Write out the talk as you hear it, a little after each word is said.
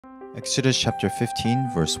Exodus chapter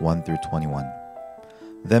 15, verse 1 through 21.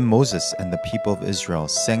 Then Moses and the people of Israel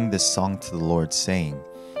sang this song to the Lord, saying,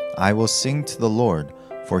 I will sing to the Lord,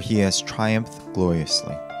 for he has triumphed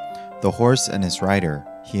gloriously. The horse and his rider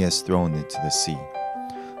he has thrown into the sea.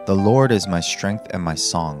 The Lord is my strength and my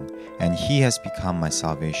song, and he has become my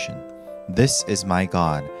salvation. This is my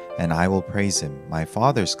God, and I will praise him, my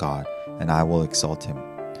father's God, and I will exalt him.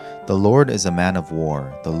 The Lord is a man of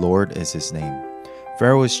war, the Lord is his name.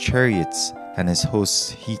 Pharaoh's chariots and his hosts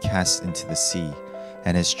he cast into the sea,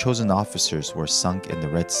 and his chosen officers were sunk in the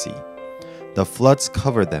Red Sea. The floods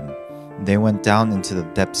covered them, they went down into the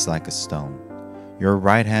depths like a stone. Your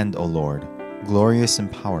right hand, O Lord, glorious in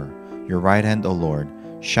power, your right hand, O Lord,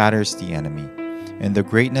 shatters the enemy. In the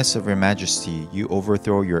greatness of your majesty, you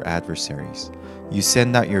overthrow your adversaries. You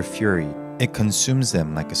send out your fury, it consumes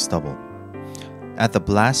them like a stubble. At the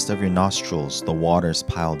blast of your nostrils, the waters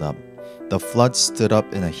piled up. The floods stood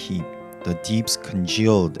up in a heap, the deeps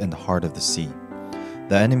congealed in the heart of the sea.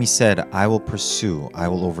 The enemy said, I will pursue, I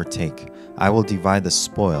will overtake, I will divide the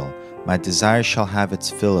spoil, my desire shall have its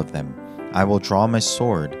fill of them. I will draw my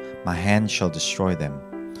sword, my hand shall destroy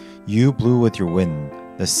them. You blew with your wind,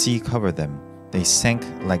 the sea covered them, they sank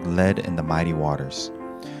like lead in the mighty waters.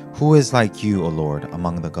 Who is like you, O Lord,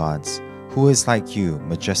 among the gods? Who is like you,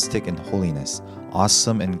 majestic in holiness,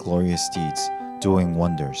 awesome in glorious deeds, doing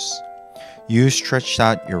wonders? You stretched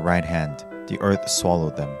out your right hand, the earth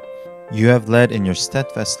swallowed them. You have led in your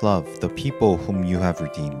steadfast love the people whom you have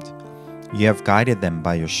redeemed. You have guided them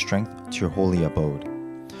by your strength to your holy abode.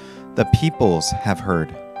 The peoples have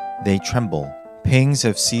heard, they tremble. Pangs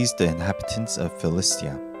have seized the inhabitants of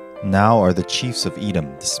Philistia. Now are the chiefs of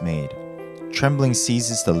Edom dismayed. Trembling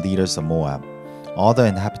seizes the leaders of Moab. All the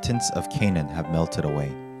inhabitants of Canaan have melted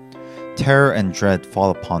away. Terror and dread fall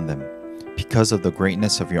upon them. Because of the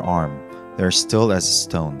greatness of your arm, they are still as a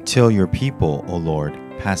stone, till your people, O Lord,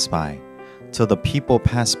 pass by, till the people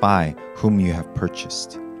pass by whom you have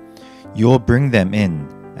purchased. You will bring them in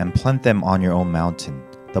and plant them on your own mountain,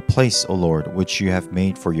 the place, O Lord, which you have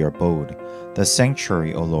made for your abode, the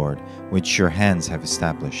sanctuary, O Lord, which your hands have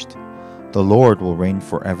established. The Lord will reign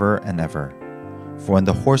forever and ever. For when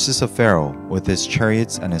the horses of Pharaoh, with his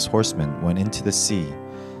chariots and his horsemen, went into the sea,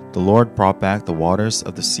 the Lord brought back the waters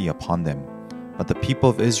of the sea upon them. But the people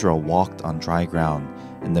of Israel walked on dry ground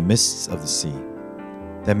in the midst of the sea.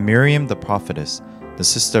 Then Miriam the prophetess, the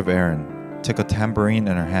sister of Aaron, took a tambourine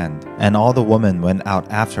in her hand, and all the women went out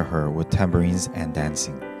after her with tambourines and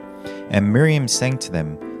dancing. And Miriam sang to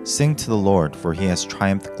them, Sing to the Lord, for he has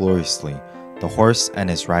triumphed gloriously. The horse and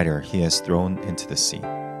his rider he has thrown into the sea.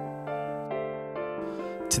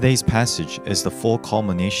 Today's passage is the full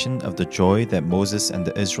culmination of the joy that Moses and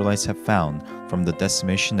the Israelites have found from the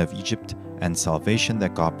decimation of Egypt and salvation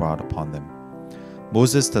that God brought upon them.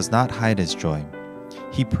 Moses does not hide his joy.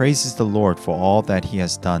 He praises the Lord for all that he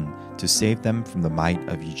has done to save them from the might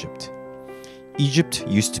of Egypt. Egypt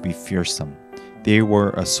used to be fearsome. They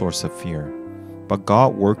were a source of fear. But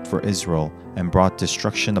God worked for Israel and brought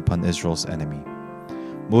destruction upon Israel's enemy.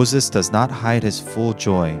 Moses does not hide his full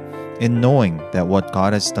joy in knowing that what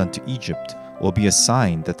God has done to Egypt will be a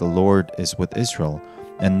sign that the Lord is with Israel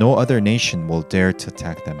and no other nation will dare to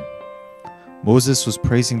attack them. Moses was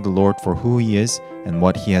praising the Lord for who he is and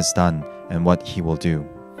what he has done and what he will do.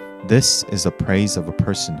 This is the praise of a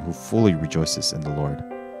person who fully rejoices in the Lord.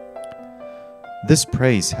 This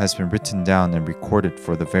praise has been written down and recorded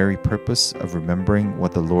for the very purpose of remembering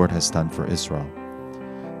what the Lord has done for Israel.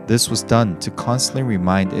 This was done to constantly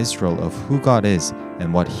remind Israel of who God is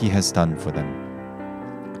and what he has done for them.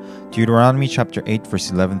 Deuteronomy chapter 8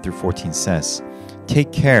 verse 11 through 14 says,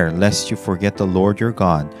 Take care lest you forget the Lord your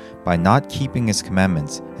God by not keeping his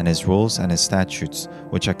commandments and his rules and his statutes,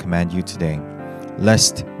 which I command you today.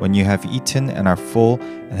 Lest, when you have eaten and are full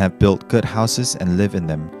and have built good houses and live in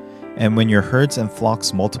them, and when your herds and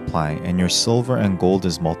flocks multiply, and your silver and gold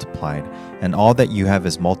is multiplied, and all that you have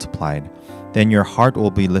is multiplied, then your heart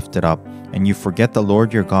will be lifted up, and you forget the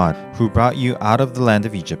Lord your God, who brought you out of the land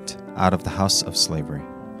of Egypt, out of the house of slavery.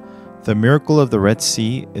 The miracle of the Red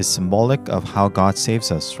Sea is symbolic of how God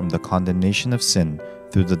saves us from the condemnation of sin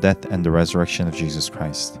through the death and the resurrection of Jesus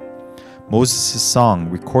Christ. Moses' song,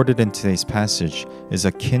 recorded in today's passage, is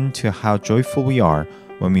akin to how joyful we are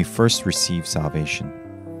when we first receive salvation.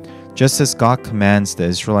 Just as God commands the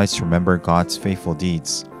Israelites to remember God's faithful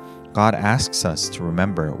deeds, God asks us to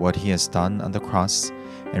remember what he has done on the cross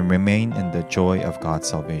and remain in the joy of God's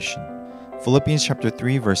salvation. Philippians chapter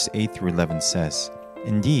 3 verse 8 through 11 says,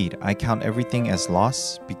 Indeed, I count everything as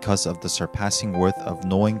loss because of the surpassing worth of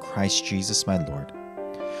knowing Christ Jesus my Lord.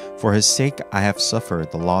 For his sake I have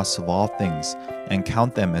suffered the loss of all things, and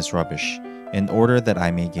count them as rubbish, in order that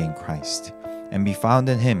I may gain Christ, and be found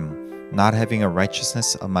in him, not having a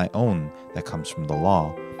righteousness of my own that comes from the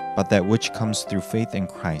law, but that which comes through faith in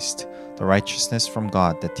Christ, the righteousness from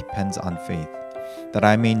God that depends on faith, that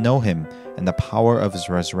I may know him and the power of his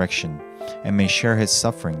resurrection, and may share his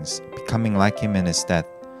sufferings, becoming like him in his death,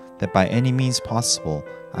 that by any means possible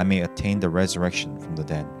I may attain the resurrection from the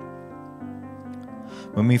dead.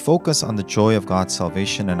 When we focus on the joy of God's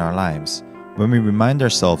salvation in our lives, when we remind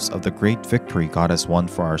ourselves of the great victory God has won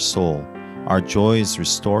for our soul, our joy is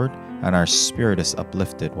restored and our spirit is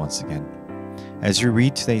uplifted once again. As we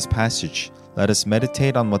read today's passage, let us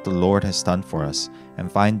meditate on what the Lord has done for us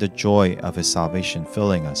and find the joy of his salvation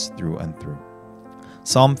filling us through and through.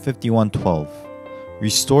 Psalm 51:12.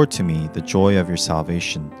 Restore to me the joy of your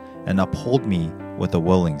salvation and uphold me with a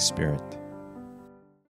willing spirit.